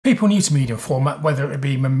People new to medium format, whether it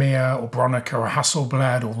be Mamiya or Bronica or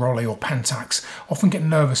Hasselblad or Rolly or Pentax, often get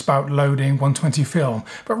nervous about loading 120 film.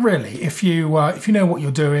 But really, if you know what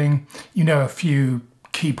you're doing, you know a few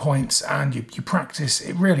key points and you practice,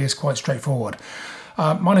 it really is quite straightforward.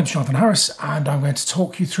 My name's Jonathan Harris and I'm going to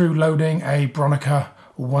talk you through loading a Bronica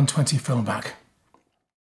 120 film back.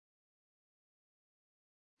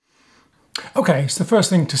 Okay, so the first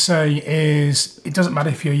thing to say is it doesn't matter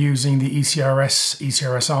if you're using the ETRS,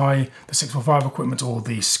 ETRSi, the 645 equipment, or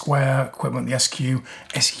the SQAi equipment, the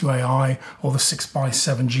SQAi, or the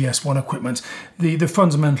 6x7 GS1 equipment. The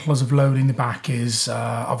fundamentals of loading the back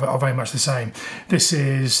are very much the same. This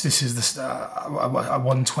is a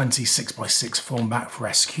 120 6x6 film back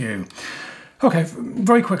for SQ. Okay,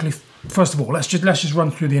 very quickly, first of all, let's just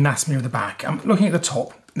run through the anatomy of the back. Looking at the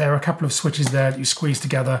top, there are a couple of switches there that you squeeze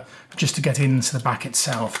together just to get into the back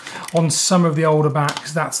itself. On some of the older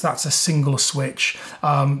backs, that's a single switch,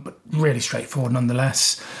 but really straightforward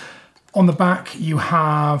nonetheless. On the back, you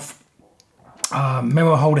have a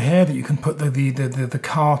memo holder here that you can put the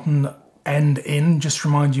carton end in, just to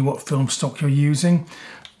remind you what film stock you're using.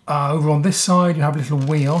 Over on this side, you have a little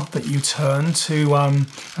wheel that you turn to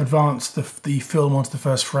advance the film onto the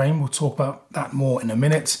first frame. We'll talk about that more in a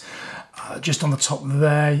minute. Just on the top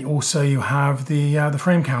there, you have the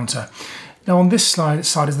frame counter. Now on this side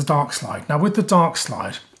is the dark slide. Now with the dark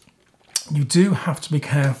slide, you do have to be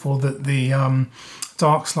careful that the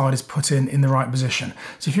dark slide is put in the right position.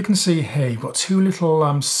 So if you can see here, you've got two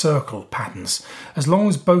little circle patterns. As long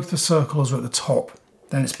as both the circles are at the top,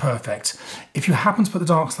 then it's perfect. If you happen to put the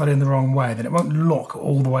dark slide in the wrong way, then it won't lock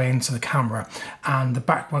all the way into the camera and the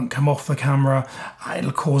back won't come off the camera.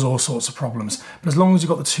 It'll cause all sorts of problems. But as long as you've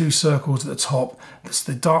got the two circles at the top,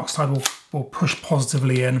 the dark slide will push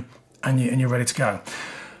positively in and you're ready to go.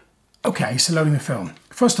 Okay, so loading the film.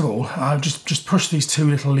 First of all, just push these two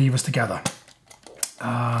little levers together.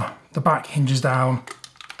 The back hinges down,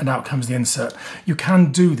 and out comes the insert. You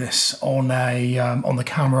can do this on the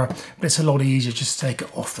camera, but it's a lot easier just to take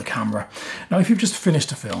it off the camera. Now, if you've just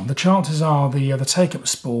finished a film, the chances are the take-up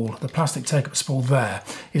spool, the plastic take-up spool there,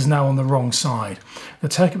 is now on the wrong side. The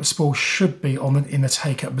take-up spool should be in the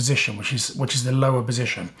take-up position, which is the lower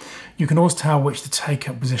position. You can always tell which the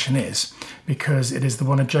take-up position is because it is the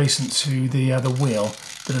one adjacent to the wheel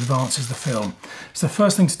that advances the film. So the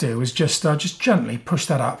first thing to do is just gently push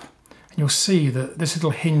that up. And you'll see that this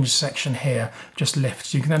little hinge section here just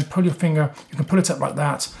lifts. You can then pull your finger, you can pull it up like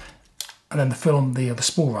that, and then the film, the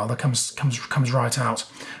spool rather, comes right out.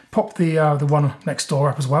 Pop the one next door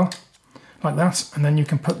up as well, like that, and then you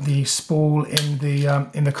can put the spool in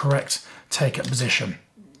the correct take-up position.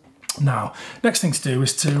 Now, next thing to do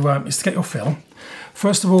is to get your film.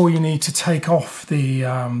 First of all, you need to take off the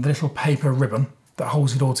little paper ribbon that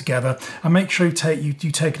holds it all together, and make sure you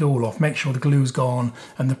take it all off. Make sure the glue's gone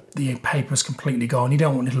and the paper's completely gone. You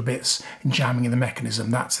don't want little bits jamming in the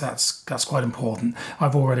mechanism. That's quite important.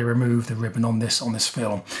 I've already removed the ribbon on this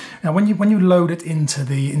film. Now when you load it into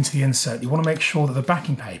the insert, you want to make sure that the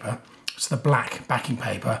backing paper, so the black backing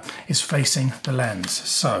paper, is facing the lens.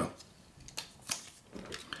 So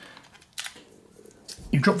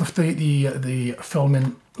you drop the film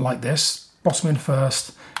in like this, bottom in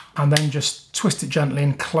first, and then just twist it gently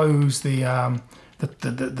and close the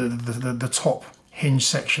top hinge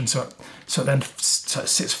section so it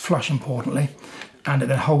sits flush, importantly, and it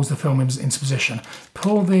then holds the film into position.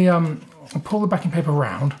 Pull the backing paper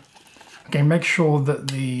round. Again, make sure that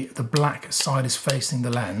the black side is facing the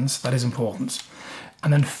lens. That is important,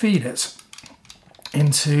 and then feed it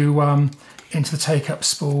into the take-up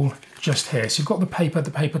spool just here. So you've got the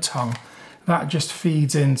paper tongue. That just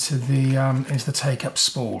feeds into the take-up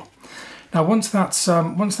spool. Now, once that's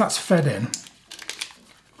fed in,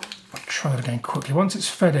 I'll try that again quickly. Once it's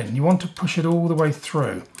fed in, you want to push it all the way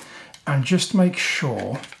through, and just make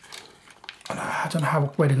sure. I don't know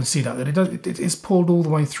how well you can see that it is pulled all the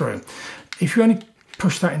way through. If you only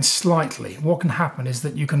push that in slightly, what can happen is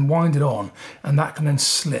that you can wind it on, and that can then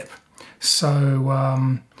slip.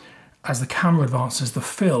 So as the camera advances, the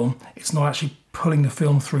film, it's not actually pulling the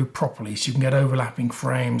film through properly, so you can get overlapping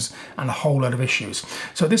frames and a whole load of issues.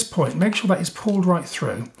 So at this point, make sure that is pulled right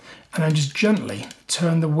through, and then just gently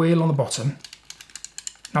turn the wheel on the bottom.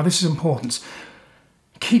 Now this is important.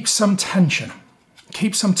 Keep some tension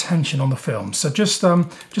on the film. So just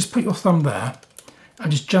put your thumb there and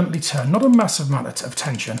just gently turn. Not a massive amount of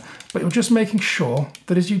tension, but you're just making sure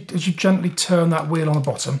that as you gently turn that wheel on the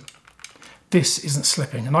bottom, this isn't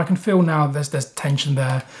slipping. And I can feel now there's tension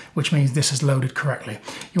there, which means this is loaded correctly.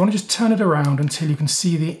 You want to just turn it around until you can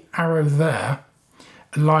see the arrow there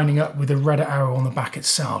lining up with the red arrow on the back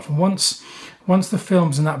itself. And once Once the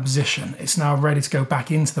film's in that position, it's now ready to go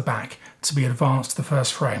back into the back to be advanced to the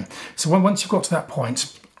first frame. So once you've got to that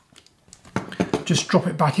point, just drop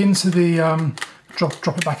it back into the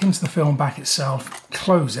drop it back into the film back itself,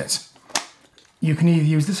 close it. You can either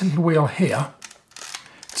use this little wheel here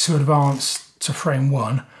to advance to frame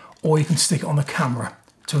 1, or you can stick it on the camera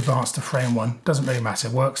to advance to frame 1. Doesn't really matter,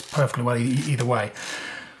 it works perfectly well either way.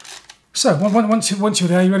 So once you're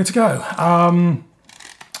there, you're ready to go.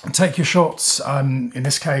 Take your shots. In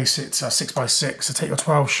this case, it's 6x6. So take your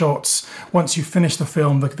 12 shots. Once you finish the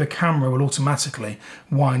film, the camera will automatically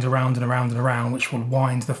wind around and around and around, which will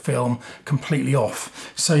wind the film completely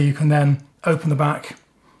off. So you can then open the back,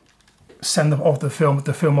 send the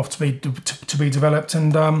film off to be developed,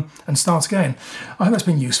 and start again. I hope that's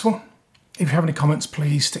been useful. If you have any comments,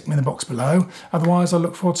 please stick them in the box below. Otherwise, I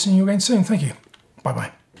look forward to seeing you again soon. Thank you. Bye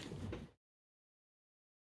bye.